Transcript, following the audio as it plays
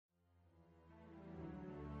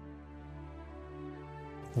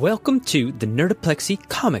Welcome to the Nerdoplexy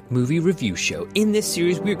Comic Movie Review Show. In this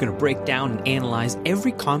series, we're going to break down and analyze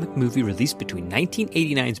every comic movie released between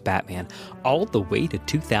 1989's Batman all the way to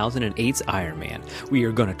 2008's Iron Man. We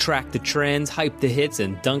are going to track the trends, hype the hits,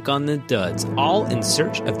 and dunk on the duds, all in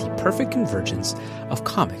search of the perfect convergence of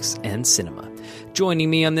comics and cinema. Joining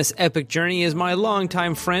me on this epic journey is my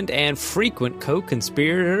longtime friend and frequent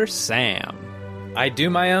co-conspirator, Sam. I do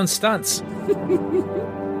my own stunts.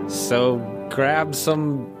 So grab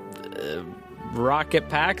some rocket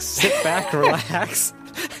packs, sit back, relax,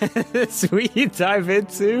 as we dive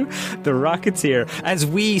into The Rocketeer as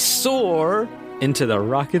we soar into The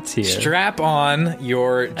Rocketeer. Strap on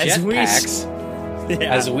your jetpacks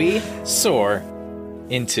as we soar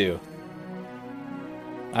into...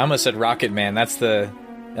 I almost said Rocket Man. That's the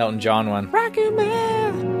Elton John one. Rocket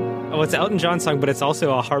Man! Oh, it's an Elton John song, but it's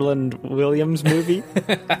also a Harland Williams movie.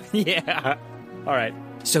 Yeah. All right.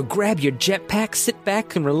 So grab your jetpack, sit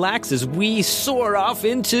back, and relax as we soar off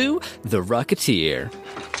into The Rocketeer.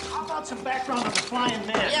 How about some background on the Flying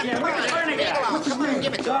Man? Yeah, What's his name?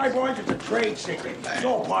 Give it to Sorry, boys, it's a trade secret. It's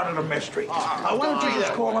all part of the mystery. Why don't you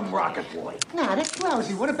just call him Rocket Boy? Nah, that's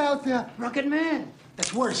lousy. What about Rocket Man.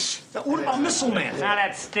 That's worse. What about Missile Man? Now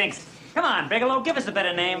that stinks. Come on, Bigelow, give us a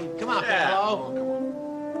better name. Come on, Bigelow.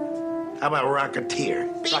 How about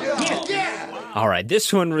Rocketeer? Yeah. All right,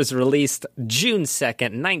 this one was released June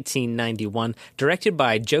 2nd, 1991, directed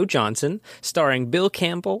by Joe Johnston, starring Bill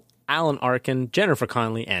Campbell, Alan Arkin, Jennifer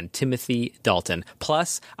Connelly, and Timothy Dalton,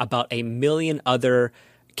 plus about a million other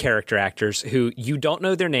character actors who you don't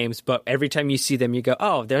know their names, but every time you see them, you go,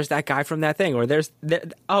 oh, there's that guy from that thing, or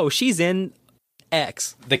oh, she's in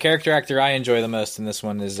X. The character actor I enjoy the most in this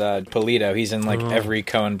one is Polito. He's in every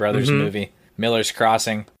Coen Brothers movie. Miller's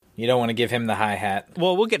Crossing. You don't want to give him the hi-hat.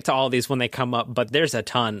 Well, we'll get to all these when they come up, but there's a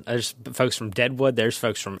ton. There's folks from Deadwood. There's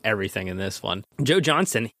folks from everything in this one. Joe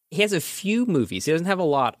Johnston, he has a few movies. He doesn't have a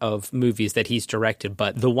lot of movies that he's directed,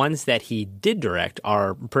 but the ones that he did direct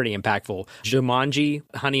are pretty impactful. Jumanji,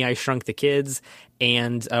 Honey, I Shrunk the Kids,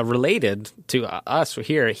 and related to us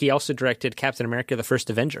here, he also directed Captain America, The First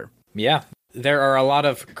Avenger. Yeah. There are a lot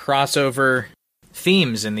of crossover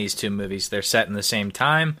themes in these two movies. They're set in the same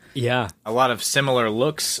time. Yeah. A lot of similar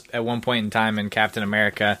looks at one point in time in Captain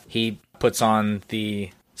America. He puts on the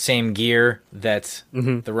same gear that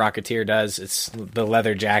the Rocketeer does. It's the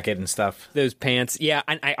leather jacket and stuff. Those pants. Yeah,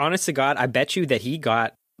 and I honest to God, I bet you that he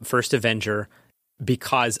got First Avenger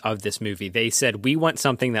because of this movie. They said, we want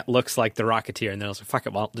something that looks like the Rocketeer, and then I was like, fuck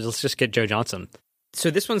it, well, let's just get Joe Johnston.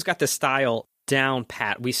 So this one's got the style down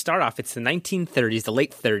pat. We start off, it's the 1930s, the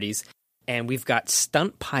late 30s, and we've got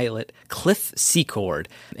stunt pilot Cliff Secord.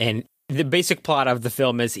 And the basic plot of the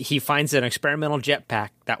film is he finds an experimental jetpack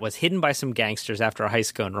that was hidden by some gangsters after a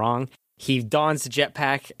heist gone wrong. He dons the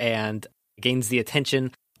jetpack and gains the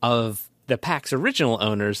attention of the pack's original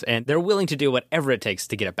owners, and they're willing to do whatever it takes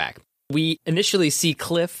to get it back. We initially see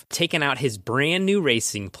Cliff taking out his brand new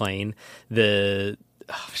racing plane, the...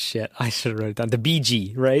 Oh, shit, I should have wrote it down. The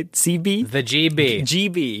BG, right? CB? The GB.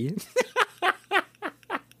 GB.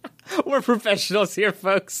 We're professionals here,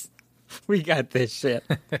 folks. We got this shit.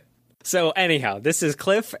 So anyhow, this is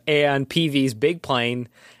Cliff and PV's big plane,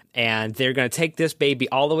 and they're going to take this baby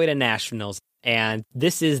all the way to Nationals, and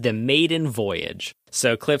this is the maiden voyage.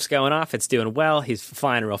 So Cliff's going off. It's doing well. He's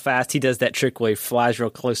flying real fast. He does that trick where he flies real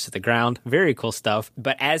close to the ground. Very cool stuff.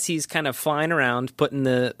 But as he's kind of flying around, putting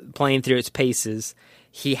the plane through its paces,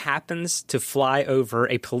 he happens to fly over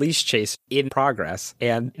a police chase in progress,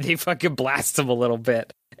 and they fucking blast him a little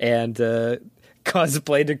bit and cause the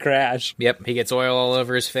plane to crash. Yep, he gets oil all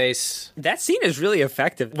over his face. That scene is really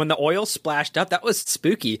effective. When the oil splashed up, that was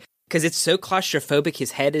spooky because it's so claustrophobic.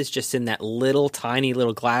 His head is just in that little tiny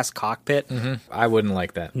little glass cockpit. I wouldn't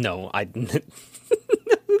like that. No, I...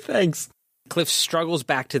 Thanks. Cliff struggles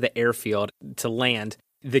back to the airfield to land.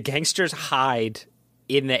 The gangsters hide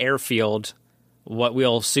in the airfield. What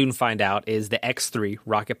we'll soon find out is the X3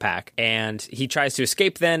 rocket pack, and he tries to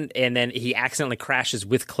escape then, and then he accidentally crashes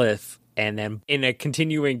with Cliff, and then in a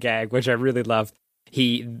continuing gag, which I really love,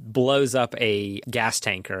 he blows up a gas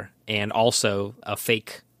tanker and also a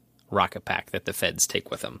fake rocket pack that the feds take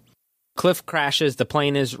with him. Cliff crashes, the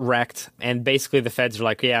plane is wrecked, and basically the feds are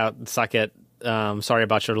like, yeah, suck it, sorry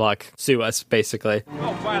about your luck, sue us, basically.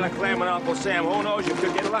 Don't file a claim on Uncle Sam, who knows, you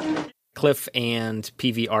could get lucky. Cliff and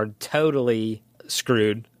PV are totally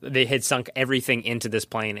screwed. They had sunk everything into this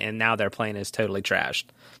plane, and now their plane is totally trashed.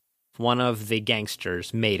 One of the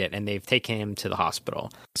gangsters made it, and they've taken him to the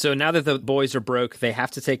hospital. So now that the boys are broke, they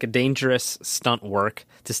have to take a dangerous stunt work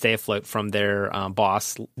to stay afloat from their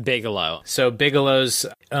boss, Bigelow. So Bigelow's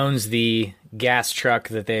owns the gas truck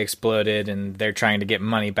that they exploded, and they're trying to get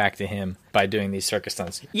money back to him by doing these circus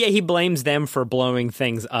stunts. Yeah, he blames them for blowing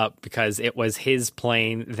things up because it was his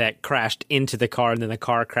plane that crashed into the car, and then the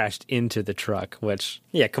car crashed into the truck, which,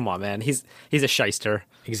 yeah, come on, man. He's a shyster.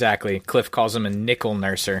 Exactly. Cliff calls him a nickel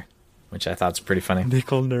nurser, which I thought's pretty funny.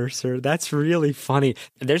 Nickel nurser. That's really funny.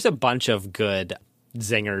 There's a bunch of good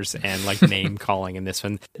zingers and like name calling in this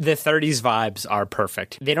one. The 30s vibes are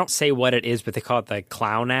perfect. They don't say what it is, but they call it the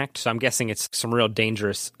clown act. So I'm guessing it's some real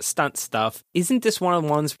dangerous stunt stuff. Isn't this one of the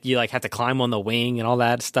ones you like have to climb on the wing and all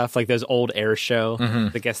that stuff, like those old air show?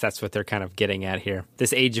 I guess that's what they're kind of getting at here.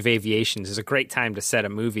 This Age of Aviation is a great time to set a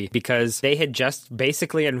movie because they had just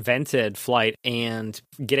basically invented flight and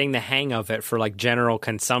getting the hang of it for like general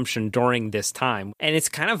consumption during this time. And it's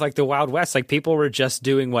kind of like the Wild West. Like people were just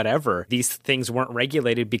doing whatever. These things weren't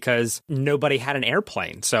regulated because nobody had an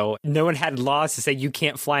airplane. So no one had laws to say you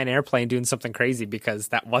can't fly an airplane doing something crazy because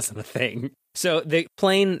that wasn't a thing. So the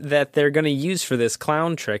plane that they're going to use for this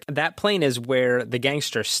clown trick, that plane is where the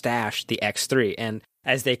gangster stashed the X3. And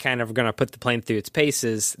as they kind of going to put the plane through its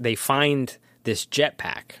paces, they find this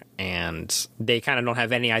jetpack and they kind of don't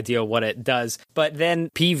have any idea what it does. But then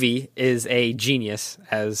Peavy is a genius,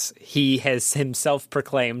 as he has himself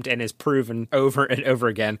proclaimed and is proven over and over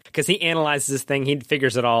again, because he analyzes this thing, he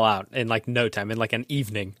figures it all out in like no time, in like an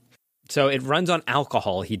evening. So it runs on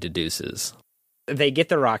alcohol, he deduces. They get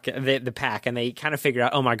the rocket, the pack, and they kind of figure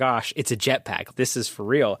out, oh my gosh, it's a jetpack. This is for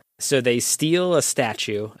real. So they steal a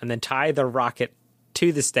statue and then tie the rocket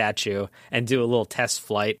to the statue and do a little test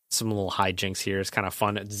flight. Some little hijinks here. It's kind of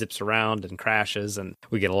fun. It zips around and crashes, and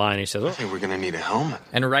we get a line. He says, I think we're going to need a helmet.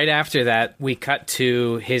 And right after that, we cut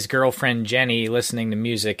to his girlfriend Jenny listening to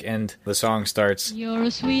music, and the song starts. You're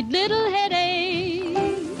a sweet little headache,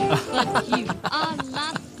 but you are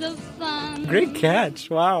lots of fun. Great catch.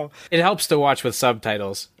 Wow. It helps to watch with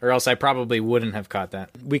subtitles, or else I probably wouldn't have caught that.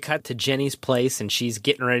 We cut to Jenny's place, and she's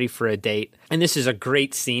getting ready for a date. And this is a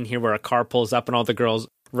great scene here where a car pulls up and all the girls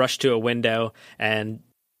rush to a window, and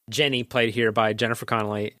Jenny, played here by Jennifer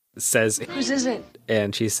Connelly, says, "Whose is it?"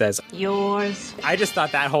 And she says, "Yours." I just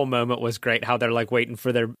thought that whole moment was great, how they're like waiting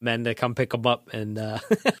for their men to come pick them up, and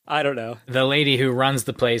I don't know. The lady who runs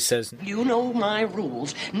the place says, "You know my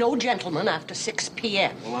rules. No gentleman after 6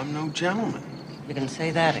 p.m. Well, I'm no gentleman. You can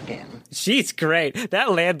say that again. She's great.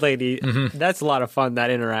 That landlady, that's a lot of fun, that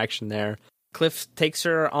interaction there. Cliff takes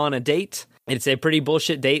her on a date. It's a pretty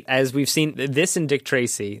bullshit date, as we've seen this in Dick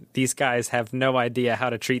Tracy. These guys have no idea how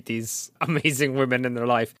to treat these amazing women in their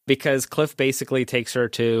life, because Cliff basically takes her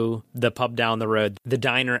to the pub down the road, the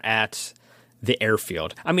diner at the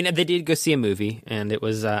airfield. I mean, they did go see a movie, and it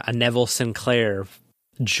was a Neville Sinclair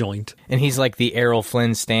joint. And he's like the Errol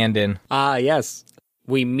Flynn stand-in. Ah, yes.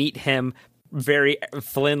 We meet him very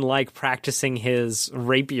Flynn-like practicing his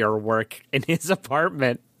rapier work in his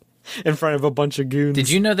apartment in front of a bunch of goons.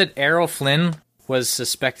 Did you know that Errol Flynn was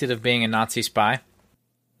suspected of being a Nazi spy?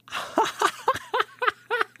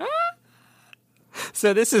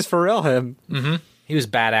 So this is for real him. Mm-hmm. He was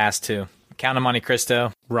badass too. Count of Monte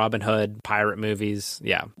Cristo, Robin Hood, pirate movies.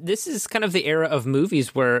 Yeah. This is kind of the era of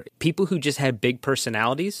movies where people who just had big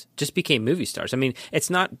personalities just became movie stars. I mean,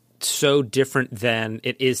 it's not so different than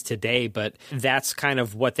it is today, but that's kind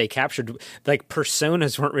of what they captured. Like,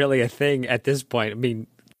 personas weren't really a thing at this point. I mean,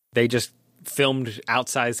 they just filmed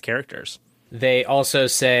outsized characters. They also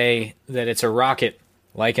say that it's a rocket,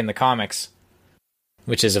 like in the comics,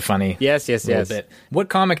 which is a funny little bit. What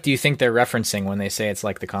comic do you think they're referencing when they say it's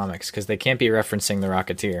like the comics? Because they can't be referencing The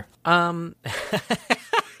Rocketeer.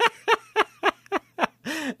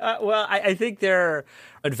 Well, I think they're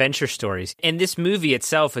adventure stories. And this movie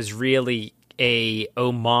itself is really a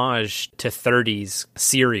homage to 30s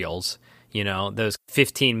serials. You know, those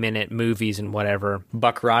 15-minute movies and whatever.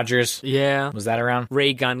 Buck Rogers. Yeah. Was that around?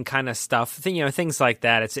 Ray gun kind of stuff. You know, things like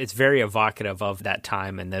that. It's very evocative of that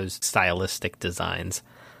time and those stylistic designs.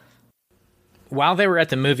 While they were at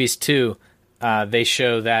the movies, too, they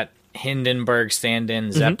show that Hindenburg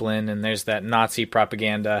stand-in, Zeppelin, and there's that Nazi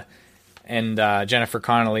propaganda. And Jennifer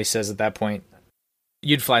Connelly says at that point,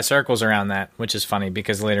 you'd fly circles around that, which is funny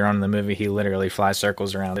because later on in the movie, he literally flies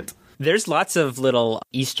circles around it. There's lots of little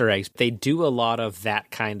Easter eggs. They do a lot of that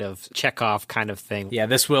kind of Chekhov kind of thing. Yeah,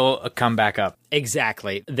 this will come back up.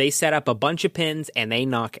 Exactly. They set up a bunch of pins and they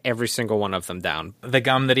knock every single one of them down. The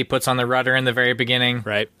gum that he puts on the rudder in the very beginning.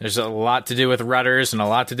 Right. There's a lot to do with rudders and a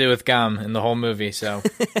lot to do with gum in the whole movie, so.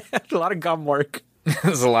 A lot of gum work.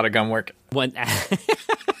 There's a lot of gum work.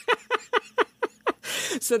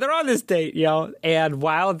 So they're on this date, and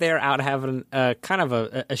while they're out having kind of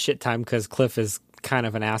a shit time because Cliff is kind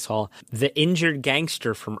of an asshole. The injured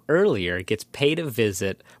gangster from earlier gets paid a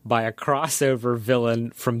visit by a crossover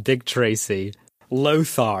villain from Dick Tracy,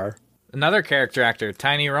 Lothar. Another character actor,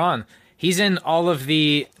 Tiny Ron. He's in all of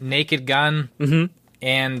the Naked Gun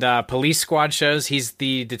and Police Squad shows. He's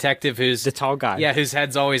the detective who's... The tall guy. Yeah, whose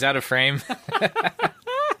head's always out of frame.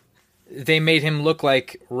 They made him look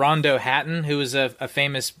like Rondo Hatton, who was a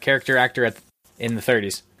famous character actor in the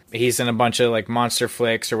 30s. He's in a bunch of like monster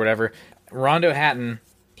flicks or whatever. Rondo Hatton,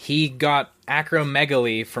 he got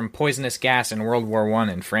acromegaly from poisonous gas in World War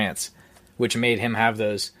I in France, which made him have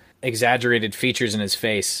those exaggerated features in his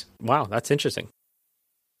face. Wow, that's interesting.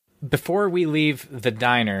 Before we leave the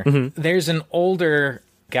diner, there's an older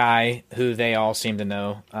guy who they all seem to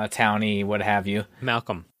know, townie, what have you.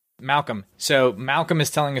 Malcolm. So Malcolm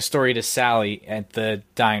is telling a story to Sally at the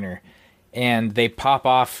diner, and they pop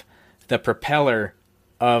off the propeller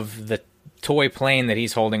of the toy plane that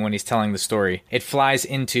he's holding when he's telling the story. It flies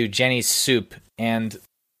into Jenny's soup, and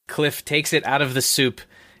Cliff takes it out of the soup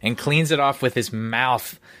and cleans it off with his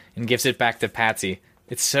mouth and gives it back to Patsy.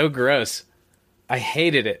 It's so gross. I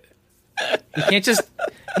hated it. You can't just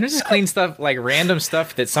clean stuff, like random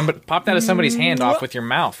stuff that somebody popped out of somebody's hand off with your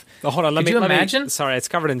mouth. Oh, hold on, Could you imagine? Sorry, it's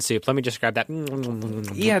covered in soup. Let me just grab that.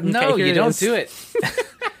 Yeah, no, Okay, you don't do it.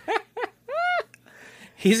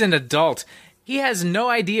 He's an adult. He has no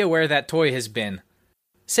idea where that toy has been.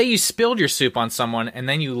 Say you spilled your soup on someone and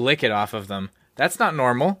then you lick it off of them. That's not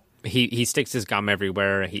normal. He sticks his gum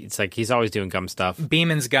everywhere. It's like he's always doing gum stuff.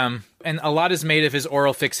 Beeman's gum. And a lot is made of his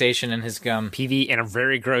oral fixation in his gum. PV, in a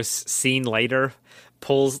very gross scene later,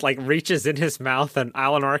 reaches in his mouth, and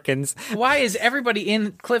Alan Arkin's... Why is everybody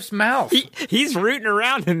in Cliff's mouth? He's rooting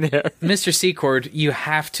around in there. Mr. Secord, you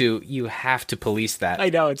have to police that. I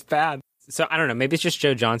know, it's bad. So, I don't know, maybe it's just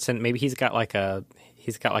Joe Johnson. Maybe he's got like a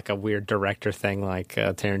weird director thing like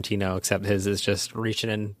Tarantino, except his is just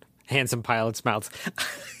reaching in handsome pilots' mouths.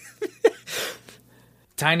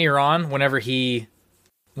 Tiny Ron, whenever he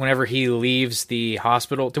leaves the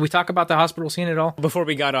hospital. Did we talk about the hospital scene at all? Before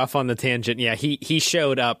we got off on the tangent, yeah, he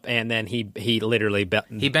showed up and then he literally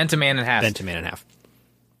bent a man in half.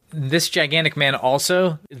 This gigantic man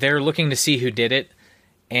also, they're looking to see who did it,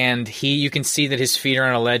 and you can see that his feet are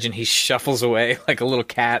on a ledge and he shuffles away like a little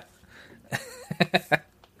cat.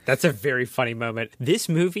 That's a very funny moment. This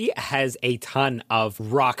movie has a ton of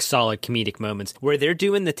rock-solid comedic moments where they're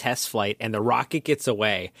doing the test flight and the rocket gets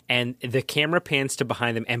away and the camera pans to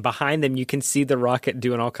behind them, and behind them you can see the rocket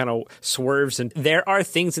doing all kind of swerves. And there are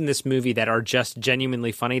things in this movie that are just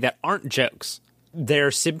genuinely funny that aren't jokes.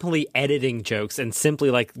 They're simply editing jokes and simply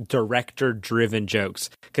like director-driven jokes,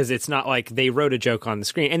 because it's not like they wrote a joke on the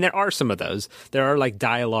screen. And there are some of those. There are like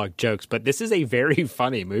dialogue jokes, but this is a very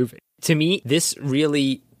funny movie. To me, this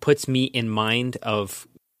really puts me in mind of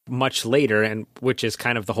much later, and which is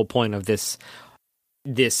kind of the whole point of this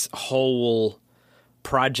whole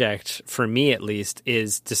project, for me at least,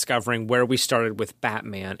 is discovering where we started with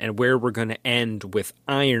Batman and where we're going to end with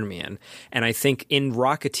Iron Man. And I think in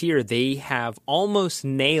Rocketeer, they have almost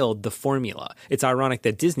nailed the formula. It's ironic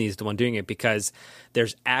that Disney is the one doing it, because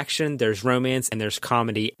there's action, there's romance, and there's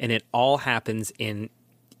comedy, and it all happens in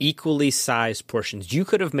equally sized portions. You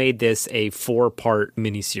could have made this a 4-part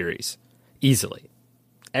miniseries easily.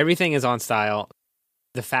 Everything is on style.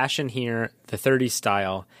 The fashion here, the 30s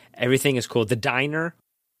style, everything is cool. The diner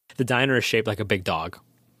is shaped like a big dog.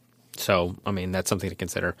 So, I mean, that's something to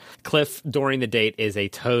consider. Cliff, during the date, is a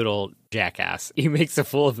total jackass. He makes a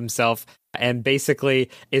fool of himself and basically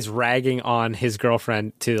is ragging on his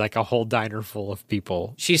girlfriend to like a whole diner full of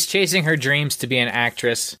people. She's chasing her dreams to be an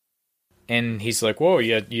actress. And he's like, whoa,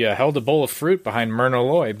 you held a bowl of fruit behind Myrna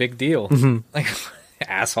Loy. Big deal. Like,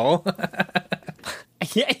 asshole.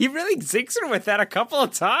 Yeah, he really zinks her with that a couple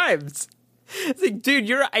of times. It's like, dude,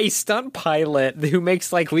 you're a stunt pilot who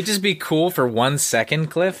makes like... Can we just be cool for 1 second,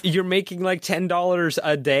 Cliff? You're making like $10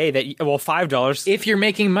 a day, $5. If you're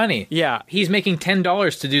making money. Yeah. He's making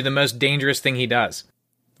 $10 to do the most dangerous thing he does.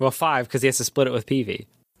 Well, $5, because he has to split it with PV.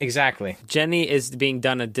 Exactly. Jenny is being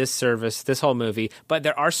done a disservice this whole movie, but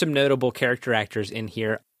there are some notable character actors in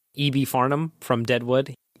here. E.B. Farnham from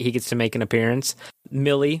Deadwood, he gets to make an appearance.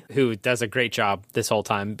 Millie, who does a great job this whole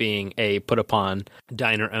time being a put-upon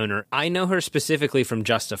diner owner. I know her specifically from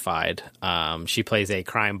Justified. She plays a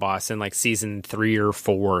crime boss in like season 3 or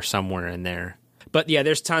 4, somewhere in there. But yeah,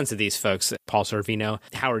 there's tons of these folks. Paul Sorvino,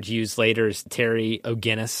 Howard Hughes later is Terry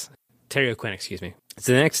O'Quinn, excuse me.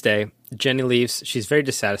 So the next day, Jenny leaves. She's very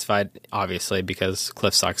dissatisfied, obviously, because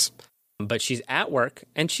Cliff sucks. But she's at work,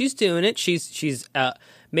 and she's doing it. She's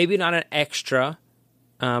maybe not an extra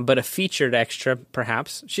but a featured extra,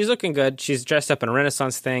 perhaps. She's looking good. She's dressed up in a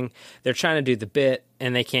Renaissance thing. They're trying to do the bit,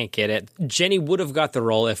 and they can't get it. Jenny would have got the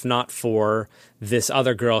role if not for this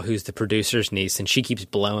other girl who's the producer's niece, and she keeps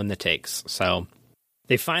blowing the takes. So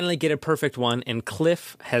they finally get a perfect one, and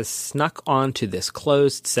Cliff has snuck onto this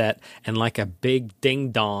closed set, and like a big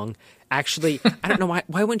ding-dong... Actually, I don't know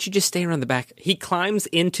why wouldn't you just stay around the back? He climbs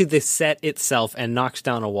into the set itself and knocks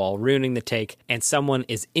down a wall, ruining the take, and someone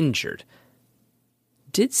is injured.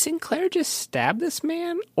 Did Sinclair just stab this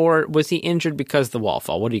man, or was he injured because of the wall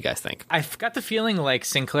fall? What do you guys think? I've got the feeling like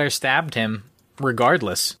Sinclair stabbed him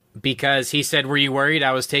regardless, because he said, "Were you worried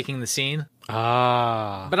I was taking the scene?"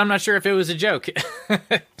 Ah. But I'm not sure if it was a joke.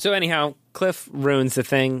 So anyhow, Cliff ruins the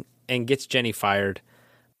thing and gets Jenny fired.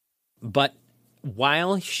 But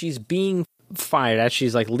while she's being fired, as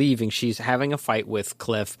she's like leaving, she's having a fight with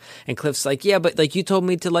Cliff, and Cliff's like, yeah, but like you told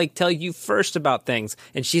me to like tell you first about things,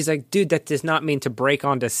 and she's like, dude, that does not mean to break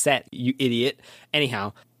onto set, you idiot.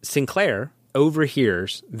 Anyhow, Sinclair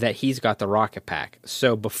overhears that he's got the rocket pack,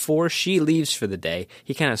 so before she leaves for the day,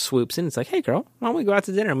 he kind of swoops in. It's like, hey girl, why don't we go out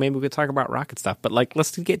to dinner? Maybe we could talk about rocket stuff, but like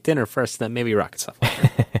let's get dinner first, then maybe rocket stuff later.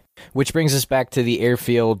 Which brings us back to the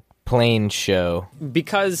airfield plane show.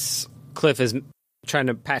 Because Cliff is trying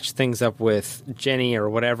to patch things up with Jenny or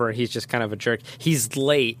whatever, he's just kind of a jerk. He's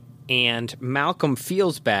late, and Malcolm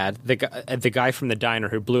feels bad, the guy from the diner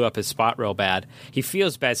who blew up his spot real bad. He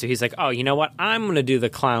feels bad, so he's like, oh, you know what? I'm going to do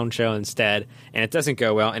the clown show instead, and it doesn't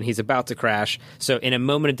go well, and he's about to crash. So in a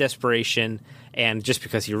moment of desperation, and just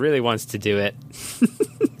because he really wants to do it,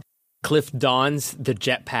 Cliff dons the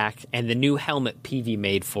jetpack and the new helmet Peavy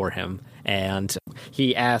made for him. And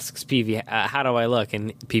he asks Peavy, how do I look?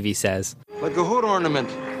 And Peavy says, like a hood ornament.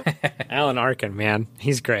 Alan Arkin, man.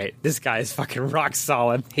 He's great. This guy is fucking rock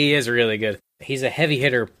solid. He is really good. He's a heavy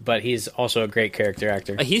hitter, but he's also a great character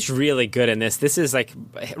actor. He's really good in this. This is like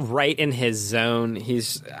right in his zone.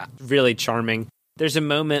 He's really charming. There's a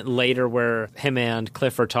moment later where him and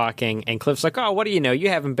Cliff are talking, and Cliff's like, oh, what do you know? You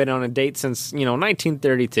haven't been on a date since,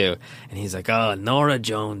 1932. And he's like, oh, Nora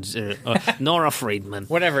Jones, Nora Friedman.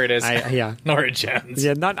 Whatever it is. Yeah. Nora Jones.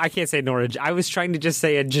 Yeah, I can't say Nora. I was trying to just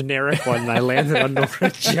say a generic one, and I landed on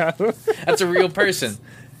Nora Jones. That's a real person.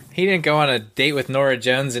 He didn't go on a date with Nora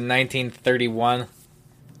Jones in 1931.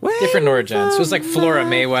 Different Nora Jones. It was like Flora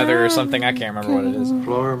Mayweather or something. I can't remember what it is.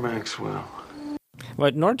 Flora Maxwell.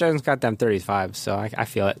 Well, Nora Jones got them 35, so I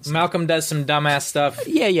feel it. Malcolm does some dumbass stuff.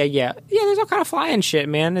 Yeah. Yeah, there's all kind of flying shit,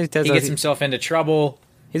 man. He gets himself into trouble.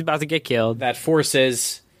 He's about to get killed. That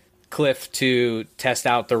forces Cliff to test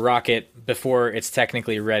out the rocket before it's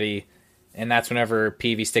technically ready, and that's whenever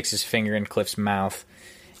Peavy sticks his finger in Cliff's mouth.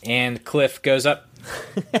 And Cliff goes up.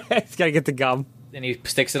 He's got to get the gum. And he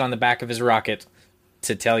sticks it on the back of his rocket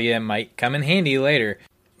to tell you it might come in handy later.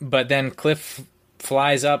 But then Cliff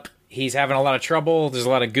flies up. He's having a lot of trouble. There's a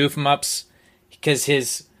lot of goof-em-ups because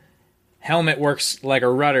his helmet works like a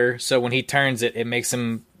rudder, so when he turns it, it makes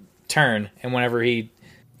him turn. And whenever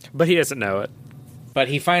But he doesn't know it. But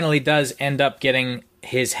he finally does end up getting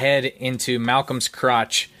his head into Malcolm's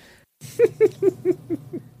crotch.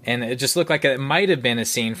 And it just looked like it might have been a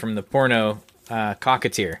scene from the porno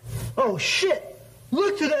Cocketeer. Oh, shit!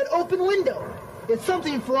 Look to that open window. It's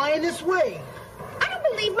something flying this way. I don't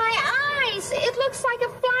believe my eyes. It looks like a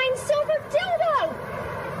flying silver dildo.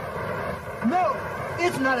 No,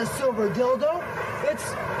 it's not a silver dildo. It's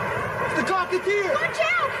the Cocketeer. Watch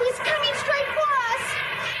out! He's coming straight for us.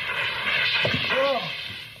 Oh.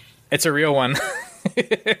 It's a real one.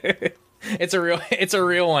 It's a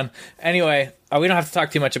real one. Anyway, we don't have to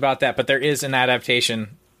talk too much about that, but there is an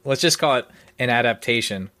adaptation. Let's just call it an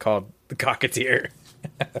adaptation called The Cocketeer.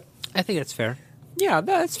 I think that's fair. Yeah,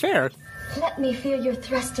 that's fair. Let me feel your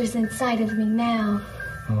thrusters inside of me now.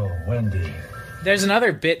 Oh, Wendy. There's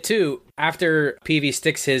another bit, too. After Peavy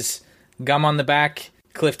sticks his gum on the back,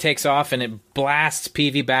 Cliff takes off and it blasts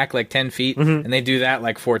Peavy back like 10 feet. Mm-hmm. And they do that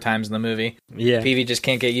like 4 times in the movie. Yeah. Peavy just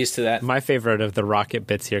can't get used to that. My favorite of the rocket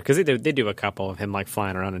bits here, because they do a couple of him like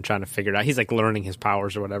flying around and trying to figure it out. He's like learning his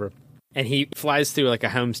powers or whatever. And he flies through like a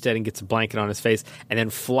homestead and gets a blanket on his face and then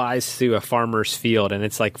flies through a farmer's field. And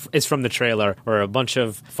it's from the trailer where a bunch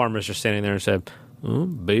of farmers are standing there and said, oh,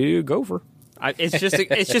 big gopher. It's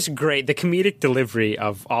just great. The comedic delivery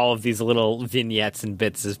of all of these little vignettes and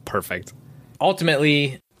bits is perfect.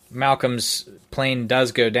 Ultimately, Malcolm's plane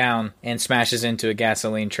does go down and smashes into a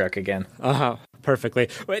gasoline truck again. Perfectly.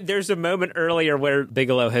 There's a moment earlier where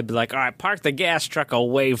Bigelow had been like, all right, park the gas truck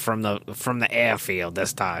away from the airfield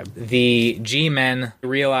this time. The G-men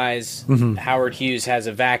realize Howard Hughes has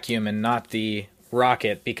a vacuum and not the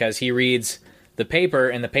rocket because he reads the paper,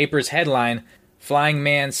 and the paper's headline, Flying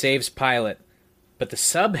Man Saves Pilot. But the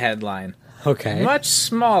sub-headline, Okay. much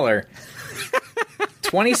smaller.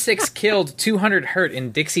 26 killed, 200 hurt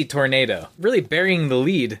in Dixie tornado. Really burying the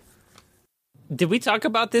lead. Did we talk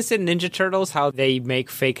about this in Ninja Turtles, how they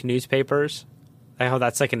make fake newspapers? How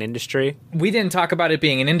that's like an industry? We didn't talk about it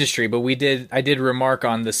being an industry, but I did remark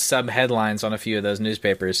on the sub-headlines on a few of those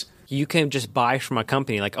newspapers. You can just buy from a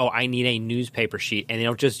company like, oh, I need a newspaper sheet, and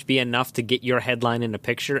it'll just be enough to get your headline in a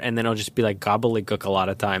picture, and then it'll just be like gobbledygook a lot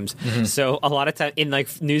of times. Mm-hmm. So a lot of times in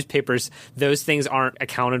like newspapers, those things aren't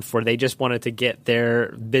accounted for. They just wanted to get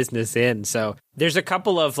their business in. So there's a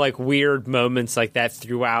couple of like weird moments like that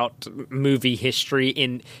throughout movie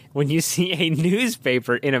history. When you see a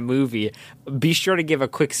newspaper in a movie, be sure to give a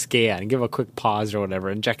quick scan, give a quick pause or whatever,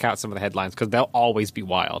 and check out some of the headlines because they'll always be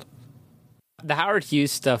wild. The Howard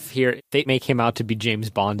Hughes stuff here, they make him out to be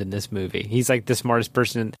James Bond in this movie. He's like the smartest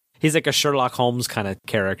person. He's like a Sherlock Holmes kind of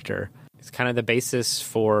character. It's kind of the basis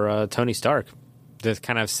for Tony Stark. The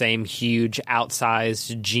kind of same huge,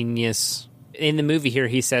 outsized genius. In the movie here,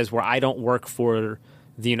 he says, where I don't work for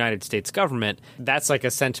the United States government. That's like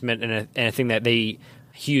a sentiment and a thing that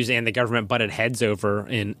Hughes and the government butted heads over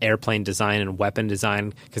in airplane design and weapon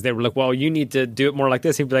design. Because they were like, well, you need to do it more like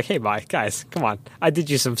this. He'd be like, hey, bye, guys, come on. I did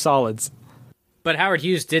you some solids. But Howard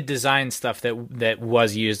Hughes did design stuff that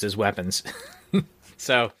was used as weapons.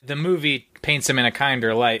 So the movie paints him in a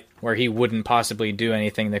kinder light where he wouldn't possibly do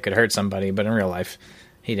anything that could hurt somebody, but in real life,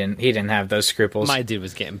 he didn't have those scruples. My dude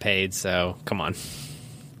was getting paid, so come on.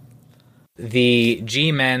 The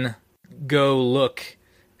G-Men go look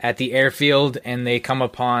at the airfield and they come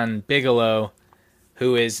upon Bigelow,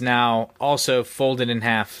 who is now also folded in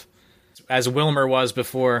half, as Wilmer was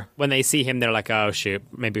before. When they see him, they're like, oh, shoot,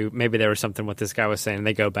 maybe there was something what this guy was saying.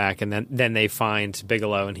 They go back, and then they find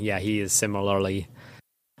Bigelow, and he is similarly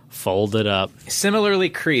folded up. Similarly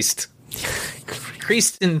creased.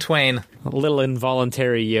 Creased in twain. A little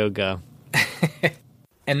involuntary yoga.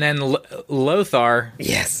 And then Lothar,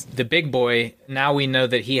 yes, the big boy, now we know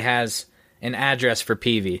that he has an address for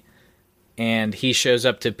Peavy. And he shows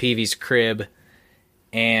up to Peavy's crib,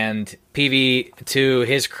 and Peavy, to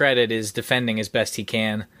his credit, is defending as best he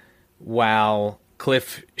can, while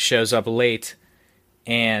Cliff shows up late,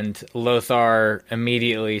 and Lothar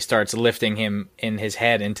immediately starts lifting him in his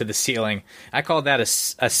head into the ceiling. I call that a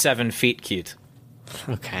 7 feet cute.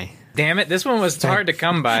 Okay. Damn it, this one was hard to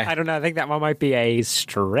come by. I don't know, I think that one might be a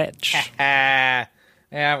stretch. Yeah,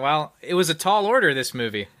 well, it was a tall order, this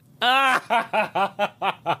movie.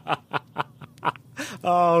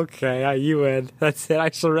 Okay, you win. That's it. I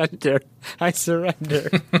surrender.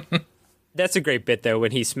 That's a great bit, though,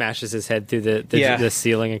 when he smashes his head through the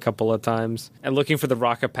ceiling a couple of times. And looking for the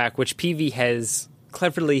rocket pack, which Peavy has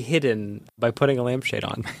cleverly hidden by putting a lampshade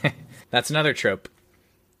on. That's another trope.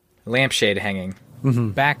 Lampshade hanging. Mm-hmm.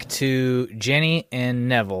 Back to Jenny and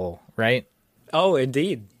Neville, right? Oh,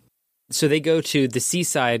 indeed. So they go to the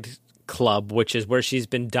Seaside Club, which is where she's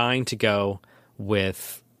been dying to go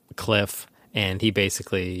with Cliff. And he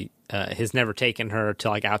basically has never taken her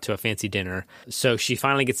to out to a fancy dinner. So she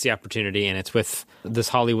finally gets the opportunity, and it's with this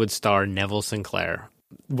Hollywood star, Neville Sinclair.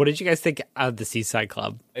 What did you guys think of the Seaside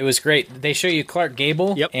Club? It was great. They show you Clark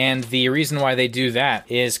Gable, yep. And the reason why they do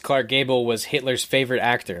that is Clark Gable was Hitler's favorite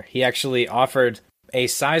actor. He actually offered a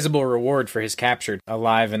sizable reward for his capture,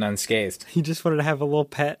 alive and unscathed. He just wanted to have a little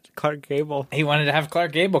pet, Clark Gable. He wanted to have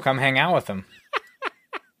Clark Gable come hang out with him.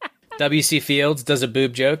 W.C. Fields does a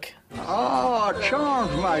boob joke. Oh,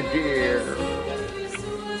 charmed, my dear.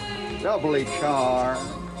 Doubly charmed.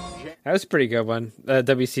 That was a pretty good one,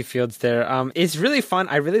 W.C. Fields there. It's really fun.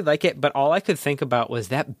 I really like it, but all I could think about was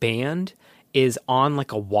that band is on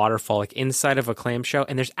a waterfall, inside of a clamshell,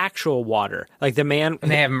 and there's actual water. The man... And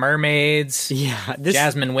they have mermaids. Yeah.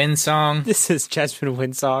 Jasmine Windsong. This is Jasmine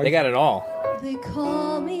Windsong. They got it all. They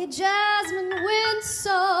call me Jasmine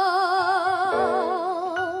Windsong.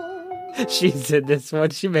 She's in this one.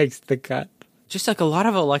 She makes the cut. Just a lot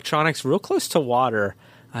of electronics real close to water.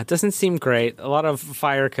 It doesn't seem great. A lot of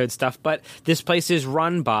fire code stuff, but this place is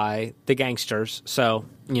run by the gangsters, so,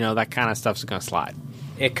 that kind of stuff's going to slide.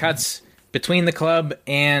 It cuts between the club,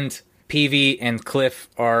 and Peavy and Cliff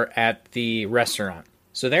are at the restaurant.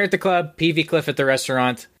 So they're at the club, Peavy, Cliff at the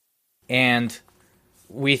restaurant, and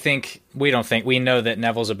we know that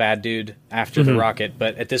Neville's a bad dude after the rocket,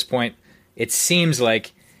 but at this point, it seems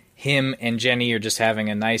like him and Jenny are just having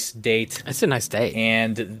a nice date. It's a nice date.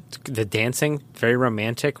 And the dancing, very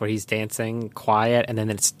romantic, where he's dancing quiet, and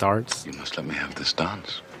then it starts. You must let me have this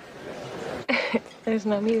dance. There's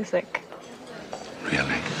no music.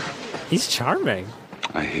 Really? He's charming.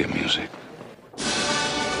 I hear music.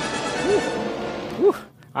 Ooh.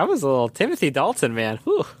 I was a little Timothy Dalton, man.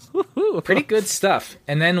 Ooh. Pretty good stuff.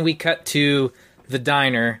 And then we cut to the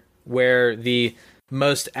diner where the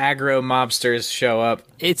most aggro mobsters show up.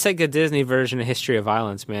 It's like a Disney version of History of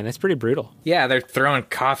Violence, man. It's pretty brutal. Yeah, they're throwing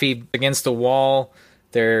coffee against the wall.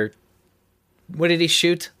 What did he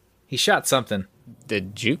shoot? He shot something. The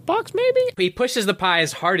jukebox, maybe? He pushes the pie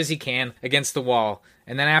as hard as he can against the wall.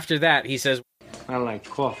 And then after that, he says, I like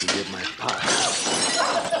coffee with my pie.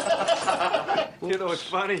 You know what's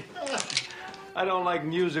funny? I don't like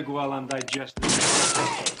music while I'm digesting.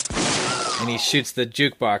 And he shoots the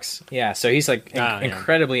jukebox. Yeah, so he's like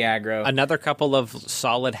incredibly aggro. Another couple of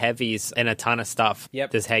solid heavies and a ton of stuff. Yep.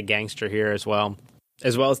 This head gangster here as well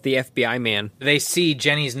as the FBI man. They see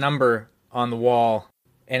Jenny's number on the wall,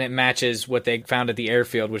 and it matches what they found at the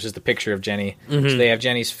airfield, which is the picture of Jenny. Mm-hmm. So they have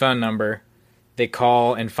Jenny's phone number. They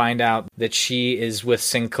call and find out that she is with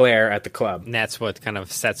Sinclair at the club. And that's what kind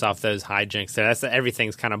of sets off those hijinks there.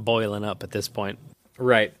 Everything's kind of boiling up at this point.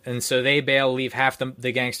 Right, and so they bail, leave half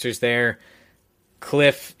the gangsters there.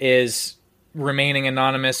 Cliff is remaining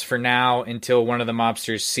anonymous for now until one of the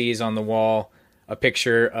mobsters sees on the wall a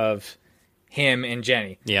picture of him and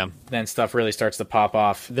Jenny. Yeah. Then stuff really starts to pop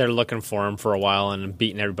off. They're looking for him for a while and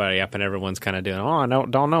beating everybody up, and everyone's kind of doing, I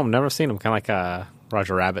don't know, I've never seen him, kind of like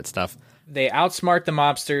Roger Rabbit stuff. They outsmart the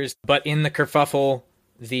mobsters, but in the kerfuffle,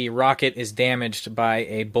 the rocket is damaged by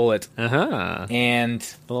a bullet. Uh-huh. And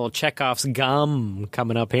a little Chekhov's gum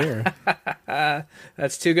coming up here.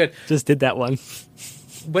 That's too good. Just did that one.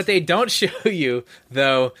 What they don't show you,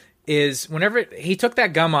 though, is whenever he took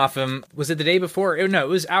that gum off him, was it the day before? No, it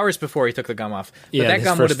was hours before he took the gum off. But that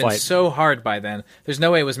gum would have been so hard by then. There's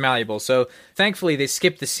no way it was malleable. So thankfully, they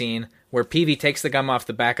skipped the scene where Peavy takes the gum off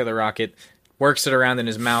the back of the rocket, works it around in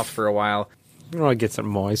his mouth for a while. Oh, it gets it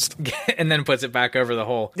moist. And then puts it back over the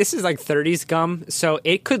hole. This is like 30s gum, so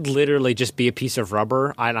it could literally just be a piece of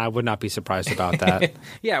rubber, and I would not be surprised about that.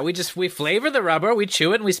 Yeah, we flavor the rubber, we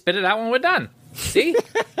chew it, and we spit it out when we're done. See?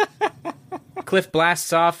 Cliff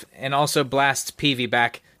blasts off and also blasts Peavy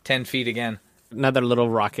back 10 feet again. Another little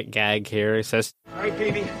rocket gag here. He says, All right,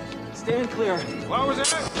 Peavy, stand clear. What was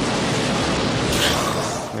that?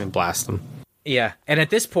 And blast him. Yeah, and at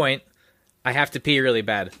this point, I have to pee really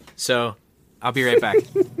bad, so I'll be right back.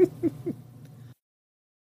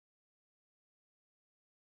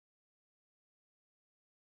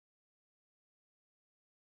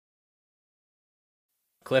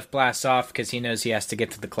 Cliff blasts off because he knows he has to get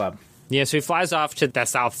to the club. Yeah, so he flies off to the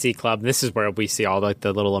South Sea Club. This is where we see all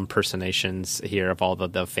the little impersonations here of all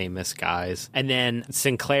the famous guys. And then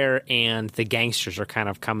Sinclair and the gangsters are kind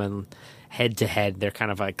of coming head to head. They're kind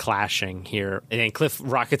of like clashing here. And then Cliff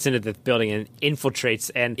rockets into the building and infiltrates.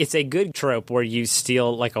 And it's a good trope where you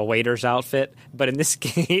steal like a waiter's outfit. But in this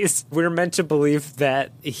case, we're meant to believe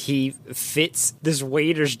that he fits this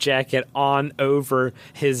waiter's jacket on over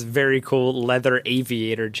his very cool leather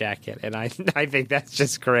aviator jacket. And I think that's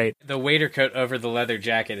just great. The waiter coat over the leather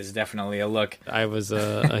jacket is definitely a look. I was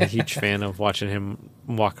a huge fan of watching him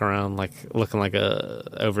walk around like looking like a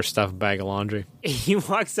overstuffed bag of laundry. He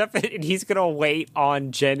walks up and he's gonna wait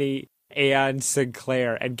on Jenny and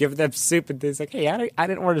Sinclair and give them soup, and he's like, hey, I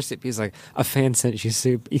didn't order soup. He's like, a fan sent you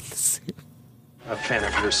soup, eat the soup. A fan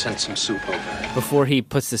of yours sent some soup over. Before he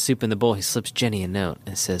puts the soup in the bowl, he slips Jenny a note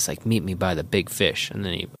and says, like, meet me by the big fish. And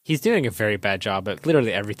then he's doing a very bad job at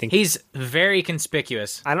literally everything. He's very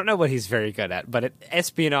conspicuous. I don't know what he's very good at, but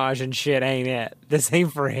espionage and shit ain't it. This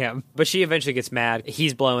ain't for him. But she eventually gets mad.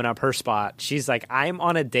 He's blowing up her spot. She's like, I'm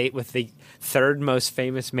on a date with the third most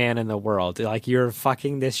famous man in the world. Like, you're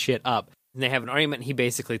fucking this shit up. And they have an argument, and he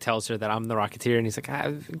basically tells her that I'm the Rocketeer. And he's like, I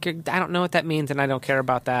don't know what that means, and I don't care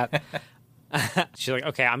about that. She's like,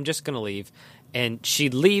 okay, I'm just going to leave. And she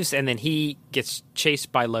leaves, and then he gets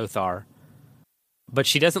chased by Lothar. But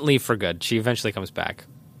she doesn't leave for good. She eventually comes back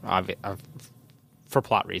for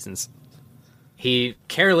plot reasons. He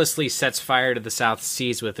carelessly sets fire to the South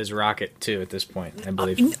Seas with his rocket, too, at this point, I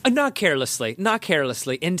believe. Not carelessly,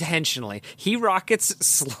 intentionally. He rockets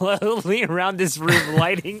slowly around this room,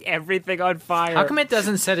 lighting everything on fire. How come it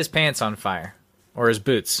doesn't set his pants on fire? Or his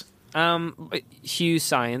boots? Hugh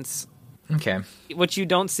science. Okay. What you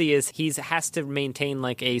don't see is he has to maintain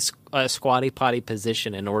like a squatty potty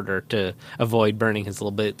position in order to avoid burning his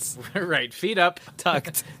little boots. Right, feet up,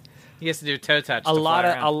 tucked. He has to do toe touch. A lot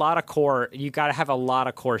of core. You got to have a lot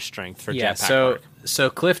of core strength for jetpack. So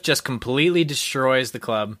Cliff just completely destroys the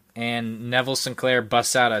club, and Neville Sinclair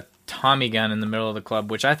busts out a Tommy gun in the middle of the club,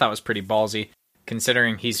 which I thought was pretty ballsy,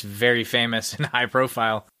 considering he's very famous and high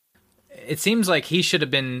profile. It seems like he should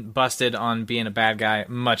have been busted on being a bad guy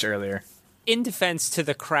much earlier. In defense to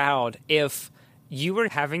the crowd, if You were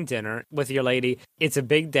having dinner with your lady. It's a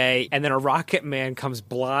big day, and then a rocket man comes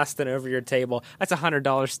blasting over your table. That's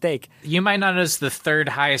 $100 steak. You might not notice the third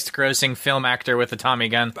highest grossing film actor with a Tommy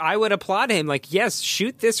gun. I would applaud him. Like, yes,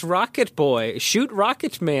 shoot this rocket boy. Shoot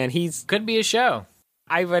Rocket Man. He's could be a show.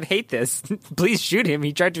 I would hate this. Please shoot him.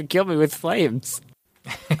 He tried to kill me with flames.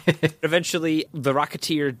 Eventually, the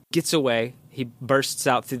Rocketeer gets away. He bursts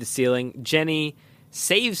out through the ceiling. Jenny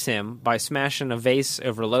saves him by smashing a vase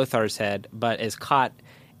over Lothar's head, but is caught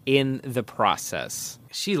in the process.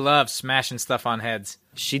 She loves smashing stuff on heads.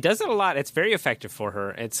 She does it a lot. It's very effective for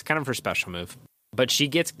her. It's kind of her special move. But she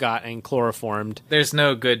gets got and chloroformed. There's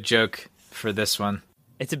no good joke for this one.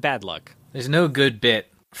 It's a bad luck. There's no good bit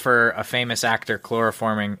for a famous actor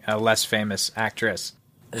chloroforming a less famous actress.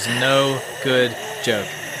 There's no good joke.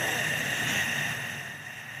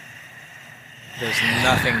 There's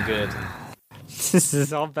nothing good. This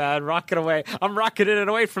is all bad. Rocket away. I'm rocketing it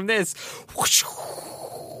away from this.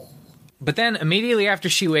 But then immediately after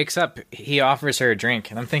she wakes up, he offers her a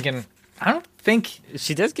drink. And I'm thinking, I don't think...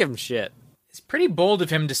 She does give him shit. It's pretty bold of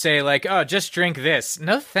him to say, like, oh, just drink this.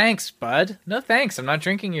 No thanks, bud. No thanks. I'm not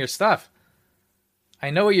drinking your stuff. I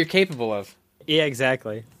know what you're capable of. Yeah,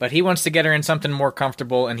 exactly. But he wants to get her in something more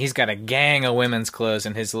comfortable, and he's got a gang of women's clothes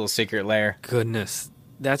in his little secret lair. Goodness.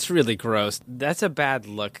 That's really gross. That's a bad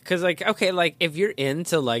look. Because, like, okay, like, if you're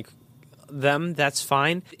into, like, them, that's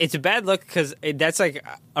fine. It's a bad look because that's, like,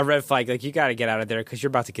 a red flag. Like, you got to get out of there because you're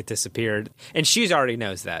about to get disappeared. And she already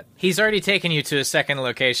knows that. He's already taken you to a second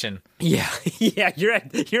location. Yeah. Yeah, you're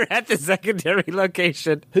at the secondary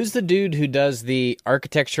location. Who's the dude who does the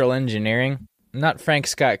architectural engineering? Not Frank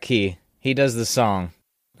Scott Key. He does the song.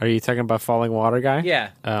 Are you talking about Falling Water guy?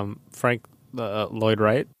 Yeah. Frank Lloyd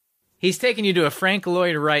Wright? He's taking you to a Frank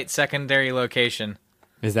Lloyd Wright secondary location.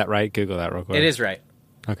 Is that right? Google that real quick. It is right.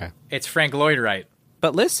 Okay. It's Frank Lloyd Wright.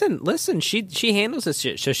 But listen, she handles this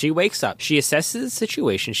shit. So she wakes up. She assesses the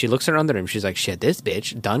situation. She looks around the room. She's like, shit, this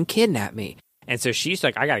bitch done kidnapped me. And so she's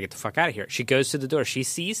like, I gotta get the fuck out of here. She goes to the door. She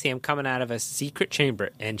sees him coming out of a secret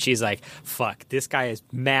chamber. And she's like, fuck, this guy is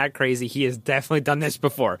mad crazy. He has definitely done this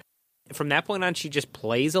before. From that point on, she just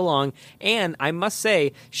plays along. And I must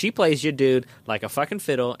say, she plays your dude like a fucking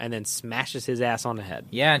fiddle and then smashes his ass on the head.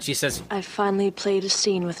 Yeah, and she says, I finally played a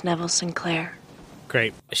scene with Neville Sinclair.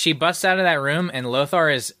 Great. She busts out of that room, and Lothar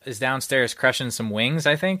is downstairs crushing some wings,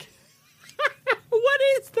 I think. What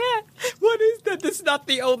is that? What is that? This is not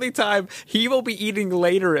the only time. He will be eating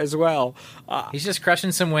later as well. He's just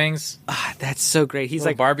crushing some wings. That's so great. He's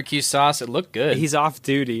like barbecue sauce. It looked good. He's off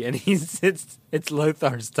duty, and it's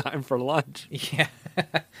Lothar's time for lunch. Yeah.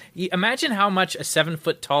 Imagine how much a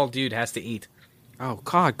 7-foot tall dude has to eat. Oh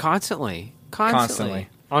God, constantly.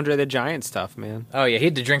 Andre the Giant stuff, man. Oh yeah, he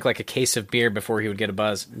had to drink like a case of beer before he would get a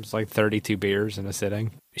buzz. It was like 32 beers in a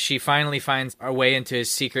sitting. She finally finds her way into his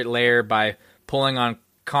secret lair by pulling on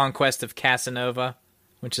Conquest of Casanova,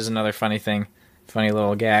 which is another funny thing. Funny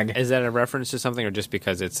little gag. Is that a reference to something, or just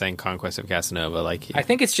because it's saying Conquest of Casanova? I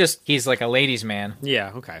think it's just he's like a ladies' man.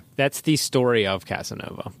 Yeah, okay. That's the story of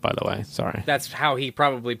Casanova, by the way. Sorry. That's how he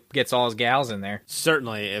probably gets all his gals in there.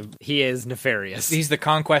 Certainly, he is nefarious. He's the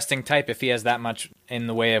conquesting type if he has that much in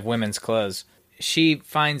the way of women's clothes. She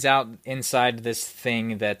finds out inside this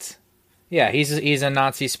thing that, yeah, he's a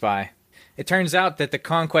Nazi spy. It turns out that the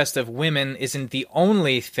conquest of women isn't the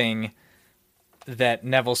only thing that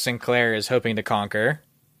Neville Sinclair is hoping to conquer.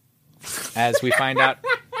 As we find out,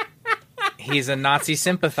 he's a Nazi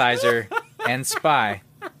sympathizer and spy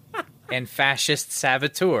and fascist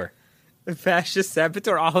saboteur. Fascist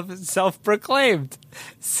saboteur, all of it self-proclaimed.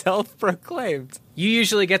 Self-proclaimed. You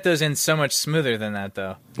usually get those in so much smoother than that,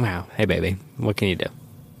 though. Wow. Hey, baby. What can you do?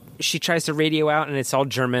 She tries to radio out, and it's all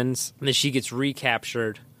Germans. And then she gets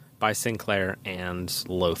recaptured by Sinclair and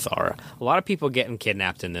Lothar. A lot of people getting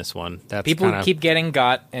kidnapped in this one. People keep getting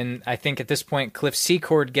got, and I think at this point, Cliff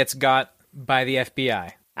Secord gets got by the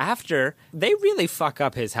FBI. After they really fuck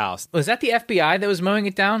up his house. Was that the FBI that was mowing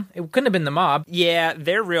it down? It couldn't have been the mob. Yeah,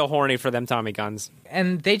 they're real horny for them Tommy guns.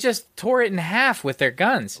 And they just tore it in half with their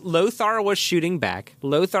guns. Lothar was shooting back.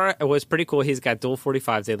 Lothar was pretty cool. He's got dual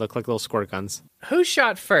 45s. They look like little squirt guns. Who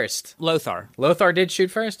shot first? Lothar. Lothar did shoot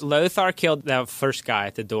first? Lothar killed that first guy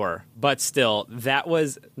at the door. But still, that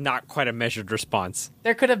was not quite a measured response.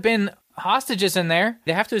 There could have been hostages in there.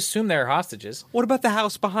 They have to assume they're hostages. What about the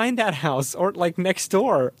house behind that house? Or like next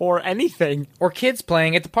door? Or anything? Or kids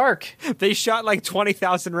playing at the park. They shot like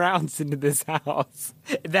 20,000 rounds into this house.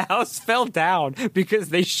 The house fell down because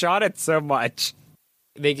they shot it so much.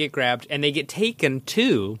 They get grabbed and they get taken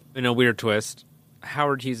to, in a weird twist,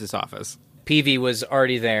 Howard Hughes' office. Peavy was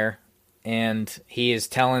already there, and he is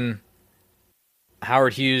telling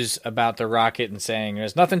Howard Hughes about the rocket and saying,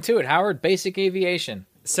 "There's nothing to it, Howard. Basic aviation."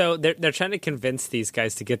 So they're trying to convince these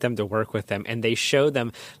guys to get them to work with them, and they show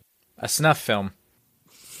them a snuff film.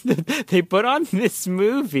 They put on this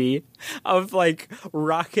movie of like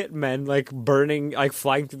rocket men like burning, like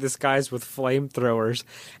flying through the skies with flamethrowers,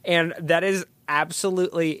 and that is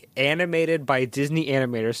absolutely animated by Disney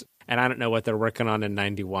animators. And I don't know what they're working on in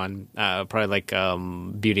 '91. Probably like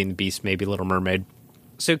Beauty and the Beast, maybe Little Mermaid.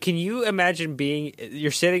 So can you imagine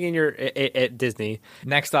you're sitting in at Disney.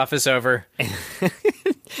 Next office over.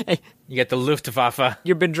 You get the Luftwaffe.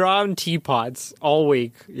 You've been drawing teapots all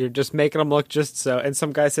week. You're just making them look just so. And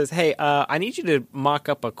some guy says, "Hey, I need you to mock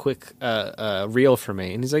up a quick reel for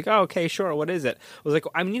me." And he's like, "Oh, okay, sure. What is it?" I was like,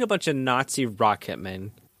 "I need a bunch of Nazi rocket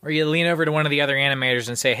men." Or you lean over to one of the other animators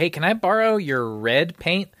and say, "Hey, can I borrow your red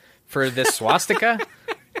paint for this swastika?"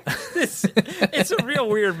 It's a real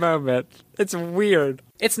weird moment. It's weird.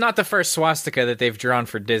 It's not the first swastika that they've drawn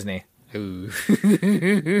for Disney. Ooh.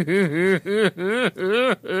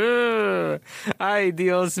 Ay,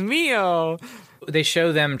 Dios mío. They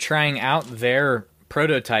show them trying out their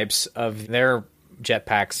prototypes of their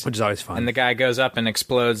jetpacks, which is always fun. And the guy goes up and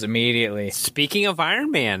explodes immediately. Speaking of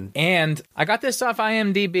Iron Man. And I got this off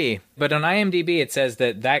IMDb, but on IMDb it says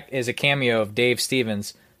that is a cameo of Dave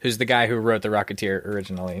Stevens, who's the guy who wrote The Rocketeer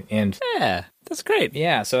originally. And yeah, that's great.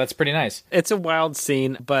 Yeah, so that's pretty nice. It's a wild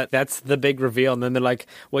scene, but that's the big reveal. And then they're like,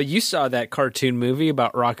 "Well, you saw that cartoon movie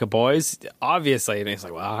about Rocket Boys, obviously." And he's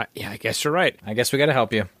like, "Well, yeah, I guess you're right. I guess we got to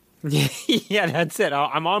help you." Yeah, that's it.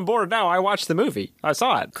 I'm on board now. I watched the movie. I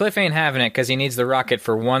saw it. Cliff ain't having it because he needs the rocket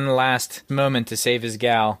for one last moment to save his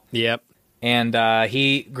gal. Yep. And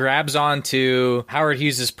he grabs onto Howard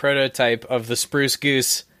Hughes' prototype of the Spruce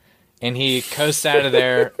Goose, and he coasts out of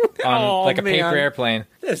there on a paper airplane.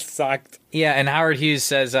 This sucked. Yeah, and Howard Hughes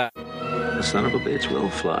says, "The son of a bitch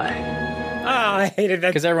will fly." Oh, I hated that.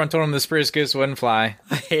 Because everyone told him the Spruce Goose wouldn't fly.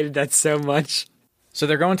 I hated that so much. So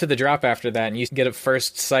they're going to the drop after that, and you get a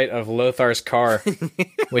first sight of Lothar's car,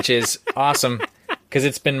 which is awesome, because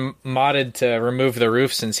it's been modded to remove the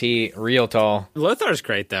roof since he real tall. Lothar's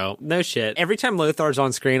great, though. No shit. Every time Lothar's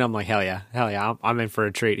on screen, I'm like, hell yeah, I'm in for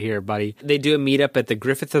a treat here, buddy. They do a meetup at the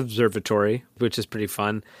Griffith Observatory, which is pretty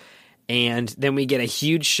fun. And then we get a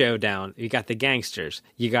huge showdown. You got the gangsters,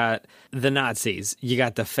 you got the Nazis, you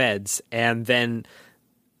got the feds, and then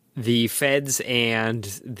the feds and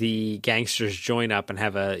the gangsters join up and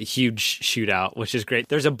have a huge shootout, which is great.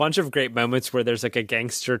 There's a bunch of great moments where there's like a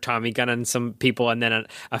gangster Tommy gunning some people, and then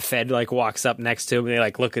a fed like walks up next to him, and they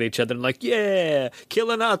like look at each other and like, "Yeah,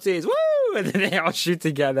 killing Nazis, woo!" And then they all shoot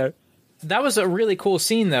together. That was a really cool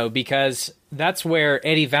scene, though, because that's where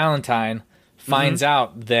Eddie Valentine finds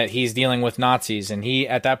out that he's dealing with Nazis, and he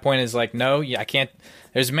at that point is like, "No, I can't.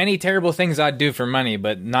 There's many terrible things I'd do for money,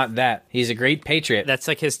 but not that." He's a great patriot. That's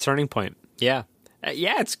like his turning point. Yeah.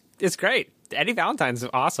 It's great. Eddie Valentine's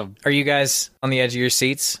awesome. Are you guys on the edge of your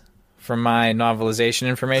seats from my novelization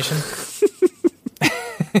information?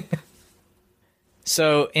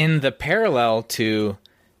 So in the parallel to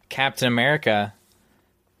Captain America,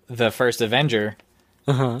 the first Avenger,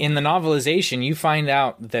 in the novelization, you find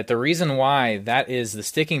out that the reason why that is the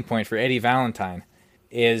sticking point for Eddie Valentine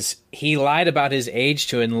is he lied about his age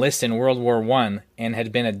to enlist in World War I and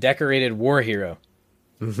had been a decorated war hero.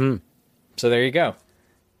 Mm-hmm. So there you go.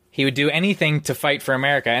 He would do anything to fight for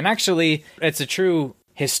America. And actually, it's a true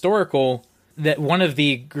historical that one of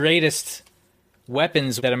the greatest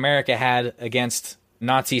weapons that America had against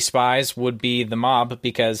Nazi spies would be the mob,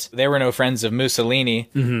 because they were no friends of Mussolini,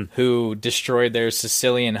 who destroyed their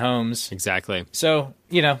Sicilian homes. Exactly. So,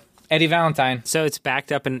 Eddie Valentine. So it's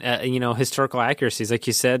backed up in, historical accuracies. Like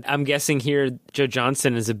you said, I'm guessing here Joe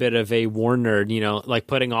Johnston is a bit of a war nerd, like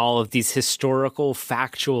putting all of these historical,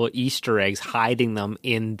 factual Easter eggs, hiding them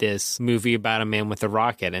in this movie about a man with a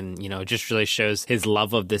rocket. And, it just really shows his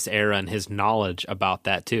love of this era and his knowledge about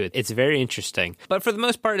that, too. It's very interesting. But for the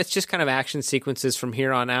most part, it's just kind of action sequences from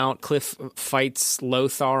here on out. Cliff fights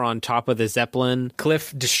Lothar on top of the Zeppelin.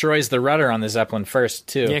 Cliff destroys the rudder on the Zeppelin first,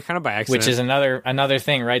 too. Yeah, kind of by accident. Which is another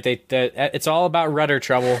thing, right? It's all about rudder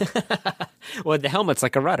trouble. Well, the helmet's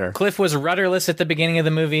like a rudder. Cliff was rudderless at the beginning of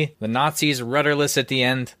the movie. The Nazis rudderless at the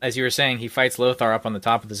end. As you were saying, he fights Lothar up on the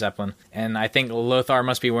top of the Zeppelin. And I think Lothar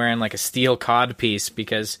must be wearing like a steel cod piece,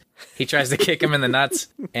 because he tries to kick him in the nuts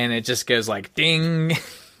and it just goes like ding.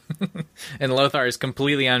 And Lothar is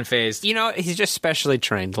completely unfazed. He's just specially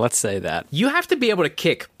trained. Let's say that. You have to be able to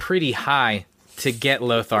kick pretty high to get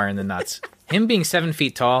Lothar in the nuts. Him being 7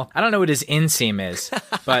 feet tall, I don't know what his inseam is,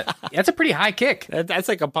 but that's a pretty high kick. That's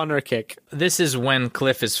like a punter kick. This is when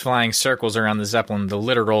Cliff is flying circles around the Zeppelin, the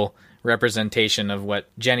literal representation of what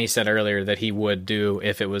Jenny said earlier that he would do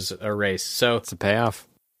if it was a race. So it's a payoff.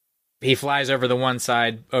 He flies over the one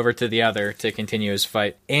side, over to the other to continue his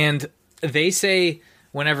fight. And they say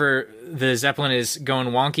whenever the Zeppelin is going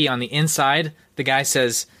wonky on the inside, the guy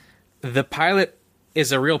says, the pilot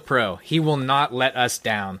is a real pro. He will not let us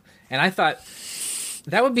down. And I thought,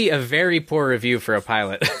 that would be a very poor review for a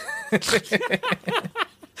pilot.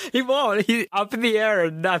 He won't. He's up in the air or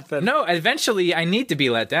nothing. No, eventually I need to be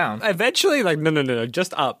let down. Eventually, like, no,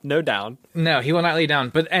 just up, no down. No, he will not lay down.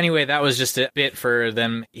 But anyway, that was just a bit for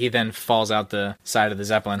them. He then falls out the side of the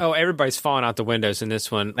Zeppelin. Oh, everybody's falling out the windows in this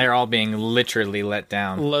one. They're all being literally let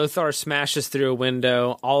down. Lothar smashes through a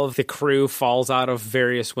window. All of the crew falls out of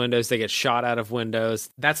various windows. They get shot out of windows.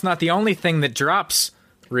 That's not the only thing that drops,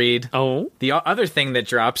 Reed. Oh? The other thing that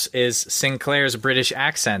drops is Sinclair's British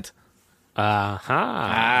accent. He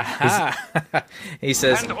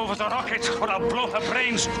says, Hand over the rockets or I'll blow her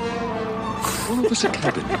brains. All of us a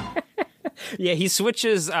cabin. Yeah, he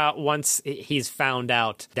switches once he's found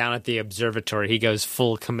out down at the observatory. He goes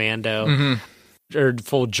full commando, or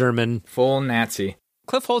full German. Full Nazi.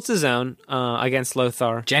 Cliff holds his own against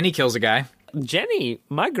Lothar. Jenny kills a guy. Jenny,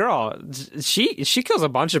 my girl, she kills a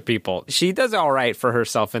bunch of people. She does all right for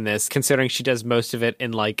herself in this, considering she does most of it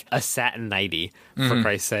in like a satin nightie, for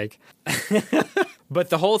Christ's sake. But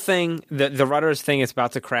the whole thing, the rudders thing is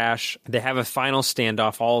about to crash. They have a final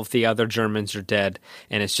standoff. All of the other Germans are dead,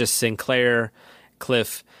 and it's just Sinclair,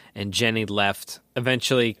 Cliff, and Jenny left.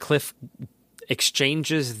 Eventually, Cliff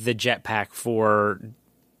exchanges the jetpack for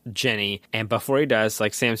Jenny, and before he does,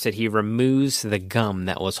 like Sam said, he removes the gum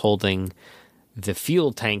that was holding the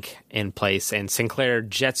fuel tank in place, and Sinclair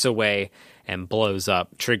jets away and blows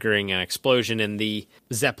up, triggering an explosion in the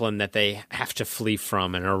Zeppelin that they have to flee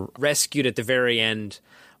from, and are rescued at the very end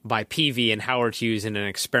by Peavy and Howard Hughes in an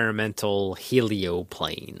experimental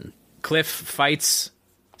helioplane. Cliff fights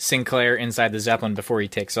Sinclair inside the Zeppelin before he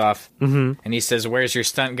takes off, and he says, "Where's your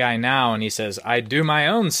stunt guy now?" And he says, "I do my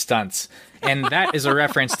own stunts." And that is a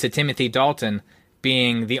reference to Timothy Dalton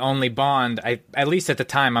being the only Bond, at least at the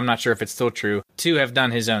time, I'm not sure if it's still true, to have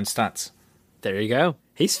done his own stunts. There you go.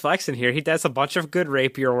 He's flexing here. He does a bunch of good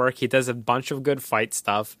rapier work. He does a bunch of good fight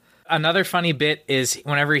stuff. Another funny bit is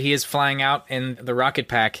whenever he is flying out in the rocket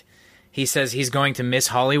pack, he says he's going to miss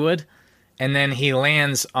Hollywood, and then he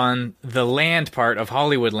lands on the land part of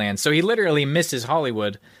Hollywood land. So he literally misses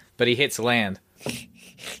Hollywood, but he hits land.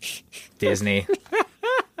 Disney.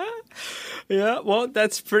 Yeah, well,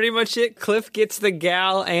 that's pretty much it. Cliff gets the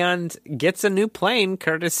gal and gets a new plane,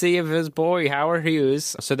 courtesy of his boy, Howard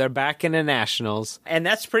Hughes. So they're back in the Nationals. And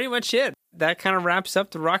that's pretty much it. That kind of wraps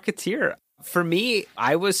up The Rocketeer. For me,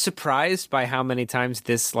 I was surprised by how many times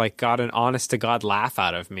this got an honest-to-God laugh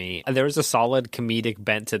out of me. There was a solid comedic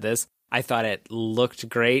bent to this. I thought it looked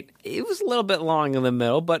great. It was a little bit long in the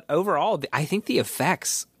middle, but overall, I think the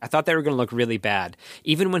effects, I thought they were going to look really bad.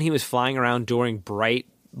 Even when he was flying around during bright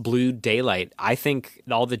blue daylight, I think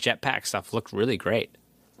all the jetpack stuff looked really great.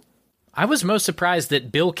 I was most surprised that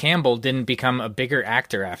Bill Campbell didn't become a bigger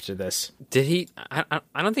actor after this. Did he? I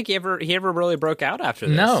don't think he ever really broke out after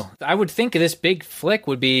this. No, I would think this big flick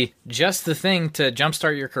would be just the thing to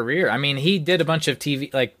jumpstart your career. I mean, he did a bunch of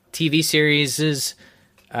TV series,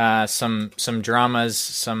 some dramas,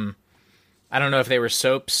 some, I don't know if they were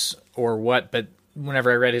soaps or what, but whenever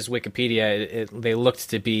I read his Wikipedia, they looked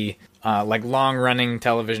to be long-running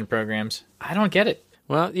television programs. I don't get it.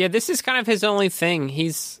 Well, yeah, this is kind of his only thing.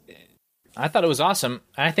 I thought it was awesome.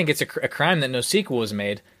 I think it's a crime that no sequel was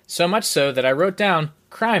made. So much so that I wrote down,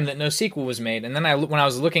 crime that no sequel was made. And then when I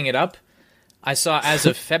was looking it up, I saw as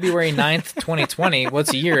of February 9th, 2020, well,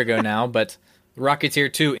 it's a year ago now, but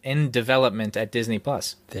Rocketeer 2 in development at Disney+.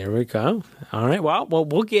 There we go. All right, well,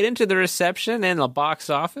 we'll get into the reception and the box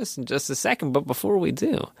office in just a second, but before we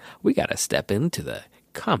do, we got to step into the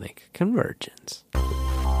comic convergence.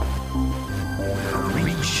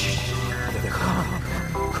 Reach the comic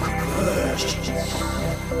convergence.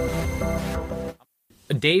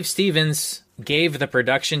 Dave Stevens gave the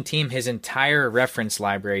production team his entire reference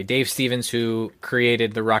library. Dave Stevens, who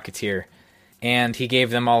created The Rocketeer, and he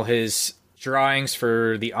gave them all his drawings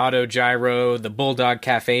for the Auto Gyro, the Bulldog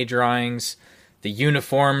Cafe drawings, the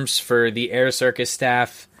uniforms for the Air Circus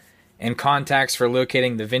staff, and contacts for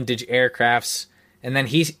locating the vintage aircrafts. And then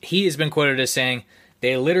he has been quoted as saying,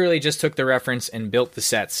 they literally just took the reference and built the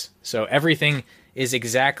sets. So everything is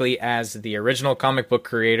exactly as the original comic book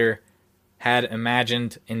creator had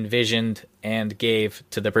imagined, envisioned, and gave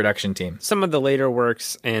to the production team. Some of the later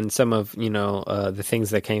works and some of, the things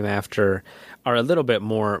that came after are a little bit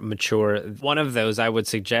more mature. One of those I would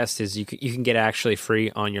suggest is you can get actually free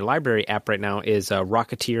on your library app right now is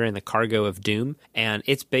Rocketeer and the Cargo of Doom. And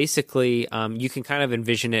it's basically, you can kind of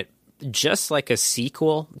envision it just like a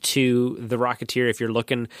sequel to The Rocketeer.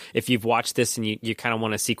 If you've watched this and you kind of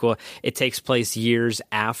want a sequel, it takes place years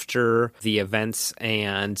after the events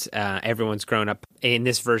and everyone's grown up. In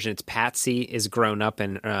this version, it's Patsy is grown up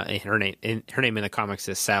and her name in the comics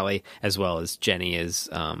is Sally, as well as Jenny is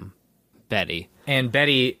Betty. And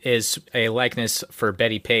Betty is a likeness for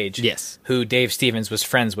Betty Page. Yes. Who Dave Stevens was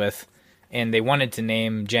friends with. And they wanted to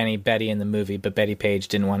name Jenny Betty in the movie, but Betty Page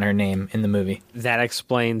didn't want her name in the movie. That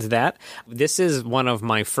explains that. This is one of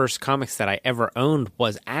my first comics that I ever owned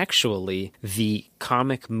was actually the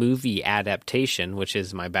comic movie adaptation, which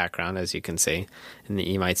is my background, as you can see. And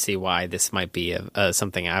you might see why this might be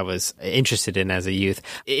something I was interested in as a youth.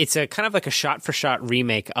 It's a kind of like a shot-for-shot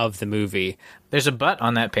remake of the movie. There's a butt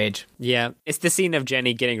on that page. Yeah, it's the scene of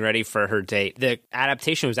Jenny getting ready for her date. The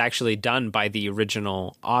adaptation was actually done by the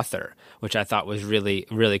original author, which I thought was really,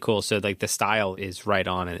 really cool. So like the style is right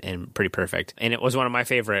on and pretty perfect. And it was one of my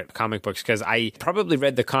favorite comic books because I probably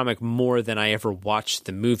read the comic more than I ever watched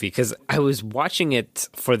the movie because I was watching it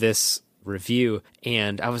for this review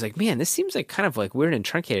and I was like, man, this seems like kind of like weird and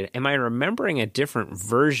truncated. Am I remembering a different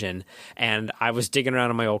version? And I was digging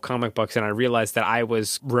around in my old comic books and I realized that I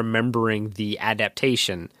was remembering the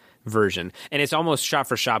adaptation version, and it's almost shot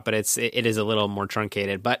for shot, but it is a little more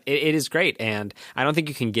truncated, but it is great, and I don't think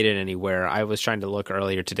you can get it anywhere. I was trying to look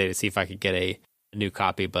earlier today to see if I could get a new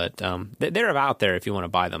copy, but they're out there if you want to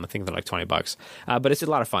buy them. I think they're like $20, but it's a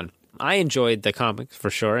lot of fun. I enjoyed the comic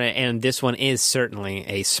for sure, and this one is certainly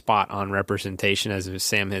a spot on representation, as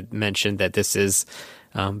Sam had mentioned, that this is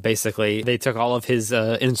basically they took all of his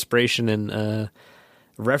inspiration and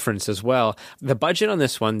reference as well. The budget on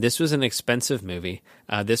this was an expensive movie.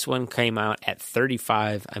 This one came out at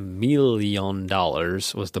 $35 million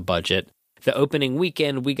was the budget. The opening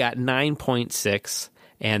weekend, we got 9.6,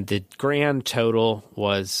 and the grand total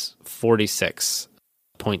was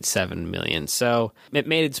 46.7 million. So it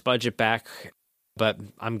made its budget back, but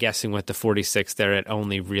I'm guessing with the 46 there, it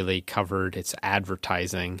only really covered its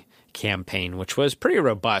advertising campaign, which was pretty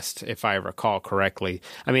robust, if I recall correctly.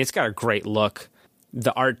 I mean, it's got a great look.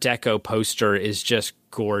 The Art Deco poster is just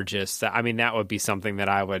gorgeous. I mean, that would be something that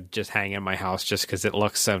I would just hang in my house just because it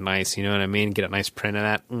looks so nice. You know what I mean? Get a nice print of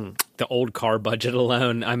that. The old car budget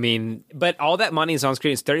alone. I mean, but all that money is on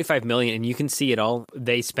screen. It's $35 million, and you can see it all.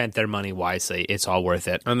 They spent their money wisely. It's all worth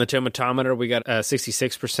it. On the tomatometer, we got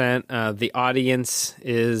 66%. The audience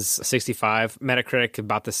is 65. Metacritic,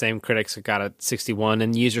 about the same. Critics got a 61,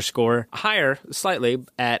 and user score higher slightly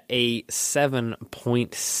at a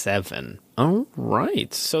 7.7. All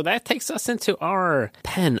right. So that takes us into our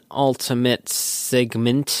penultimate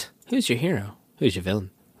segment. Who's your hero? Who's your villain?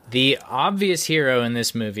 The obvious hero in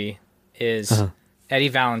this movie is Eddie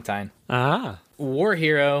Valentine. War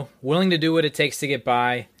hero, willing to do what it takes to get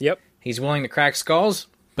by. Yep. He's willing to crack skulls,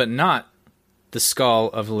 but not the skull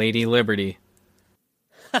of Lady Liberty.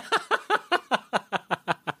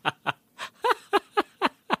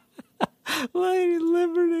 Lady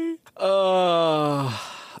Liberty. Oh.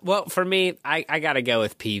 Well, for me, I got to go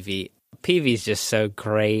with Peavy. Peavy's just so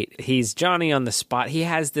great. He's Johnny on the spot. He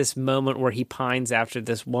has this moment where he pines after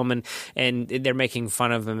this woman, and they're making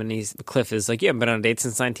fun of him, and Cliff is like, you haven't been on a date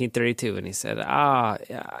since 1932. And he said,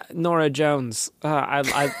 Nora Jones.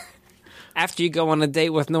 After you go on a date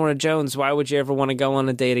with Nora Jones, why would you ever want to go on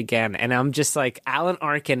a date again? And I'm just like, Alan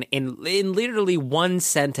Arkin, in literally one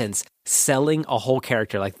sentence, selling a whole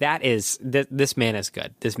character. Like, that is, this man is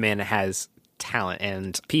good. This man has talent,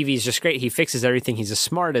 and Peavy's just great. He fixes everything. He's as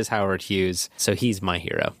smart as Howard Hughes, so he's my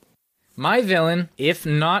hero. My villain, if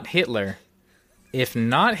not Hitler.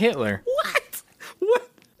 What?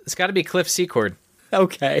 It's got to be Cliff Secord.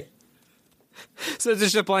 Okay. So it's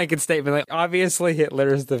just a blanket statement, like, obviously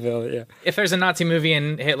Hitler is the villain, yeah. If there's a Nazi movie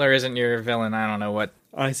and Hitler isn't your villain, I don't know what.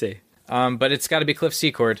 I see. But it's got to be Cliff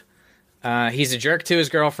Secord. He's a jerk to his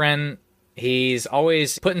girlfriend. He's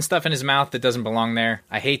always putting stuff in his mouth that doesn't belong there.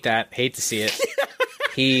 I hate that. Hate to see it.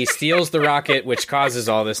 He steals the rocket, which causes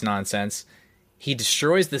all this nonsense. He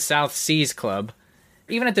destroys the South Seas Club.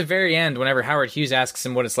 Even at the very end, whenever Howard Hughes asks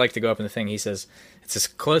him what it's like to go up in the thing, he says, it's as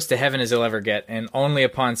close to heaven as he'll ever get. And only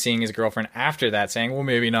upon seeing his girlfriend after that saying, well,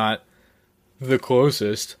 maybe not the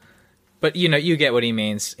closest. But, you get what he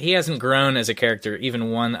means. He hasn't grown as a character,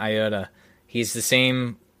 even one iota. He's the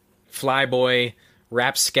same flyboy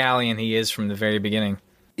rapscallion he is from the very beginning.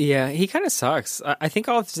 Yeah, he kind of sucks. I think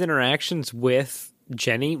all of his interactions with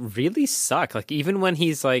Jenny really suck. Like, even when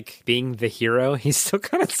he's like being the hero, he still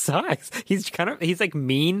kind of sucks. He's like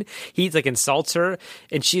mean. He's like insults her,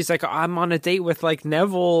 and she's like, I'm on a date with like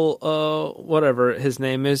Neville, whatever his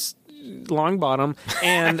name is, Longbottom,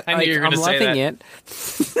 and I knew you were I'm gonna say loving that. it.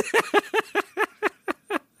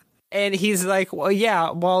 And he's like, well,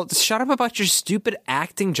 yeah, well, shut up about your stupid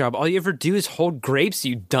acting job. All you ever do is hold grapes,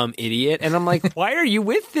 you dumb idiot. And I'm like, why are you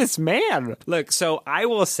with this man? Look, so I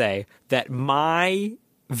will say that my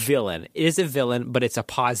villain is a villain, but it's a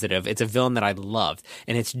positive. It's a villain that I loved.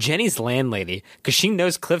 And it's Jenny's landlady, because she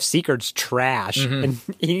knows Cliff Seekard's trash, and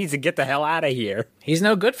he needs to get the hell out of here. He's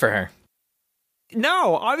no good for her.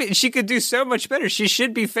 No, I mean, she could do so much better. She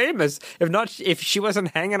should be famous. If she wasn't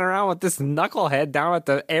hanging around with this knucklehead down at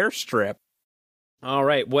the airstrip. All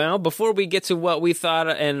right, well, before we get to what we thought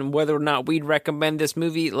and whether or not we'd recommend this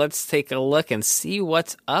movie, let's take a look and see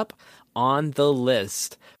what's up on the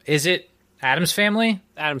list. Is it Addams Family?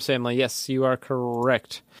 Addams Family, yes, you are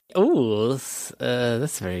correct. Ooh,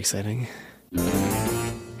 that's very exciting.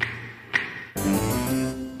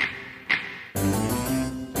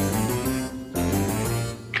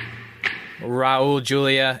 Raul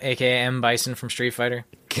Julia, a.k.a. M. Bison from Street Fighter.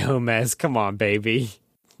 Gomez, come on, baby.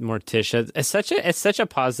 Morticia. It's such a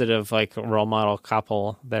positive like role model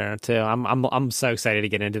couple there too. I'm so excited to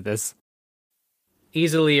get into this.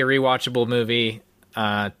 Easily a rewatchable movie.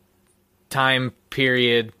 Time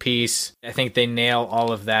period piece. I think they nail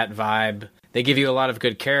all of that vibe. They give you a lot of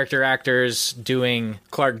good character actors doing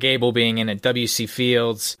Clark Gable being in it, W.C.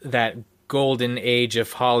 Fields, that golden age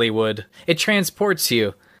of Hollywood. It transports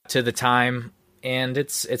you to the time, and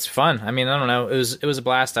it's fun. I mean, I don't know. It was a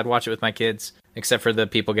blast. I'd watch it with my kids, except for the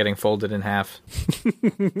people getting folded in half.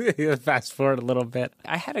 Fast forward a little bit.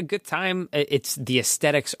 I had a good time. The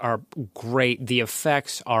aesthetics are great. The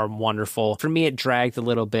effects are wonderful. For me, it dragged a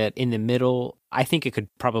little bit in the middle. I think it could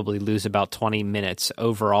probably lose about 20 minutes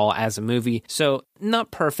overall as a movie. So not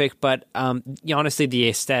perfect, but honestly, the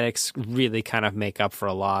aesthetics really kind of make up for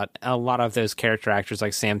a lot. A lot of those character actors,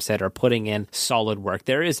 like Sam said, are putting in solid work.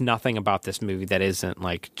 There is nothing about this movie that isn't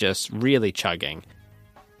like just really chugging.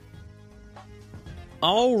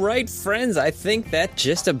 All right, friends, I think that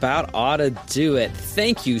just about ought to do it.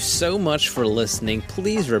 Thank you so much for listening.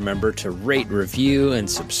 Please remember to rate, review, and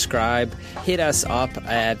subscribe. Hit us up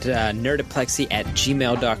at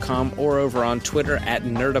nerdoplexy@gmail.com or over on Twitter at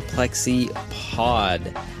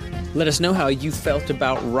nerdoplexypod. Let us know how you felt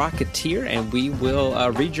about Rocketeer, and we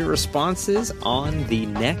will read your responses on the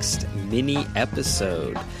next mini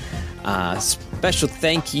episode. Special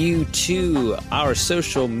thank you to our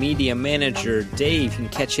social media manager, Dave. You can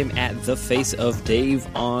catch him at The Face of Dave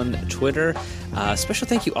on Twitter. Special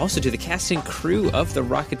thank you also to the cast and crew of The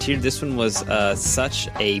Rocketeer. This one was such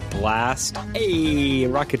a blast. Hey,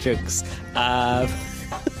 rocket jokes.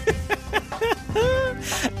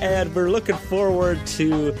 And we're looking forward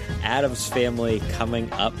to Addams Family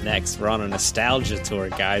coming up next. We're on a nostalgia tour,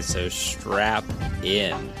 guys, so strap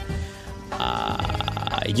in.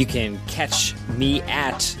 You can catch me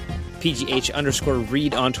at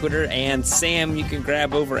PGH_Reed on Twitter, and Sam you can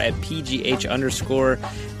grab over at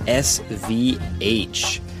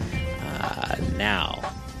PGH_SVH.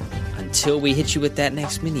 Now, until we hit you with that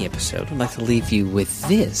next mini episode, I'd like to leave you with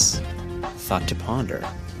this thought to ponder.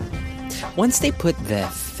 Once they put the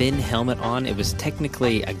Finn helmet on, it was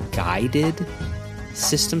technically a guided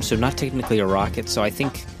system, so not technically a rocket, so I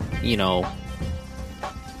think,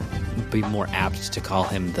 be more apt to call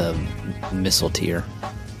him the Missile-Tier.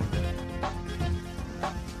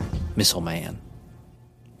 Missile Man.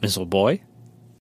 Missile Boy?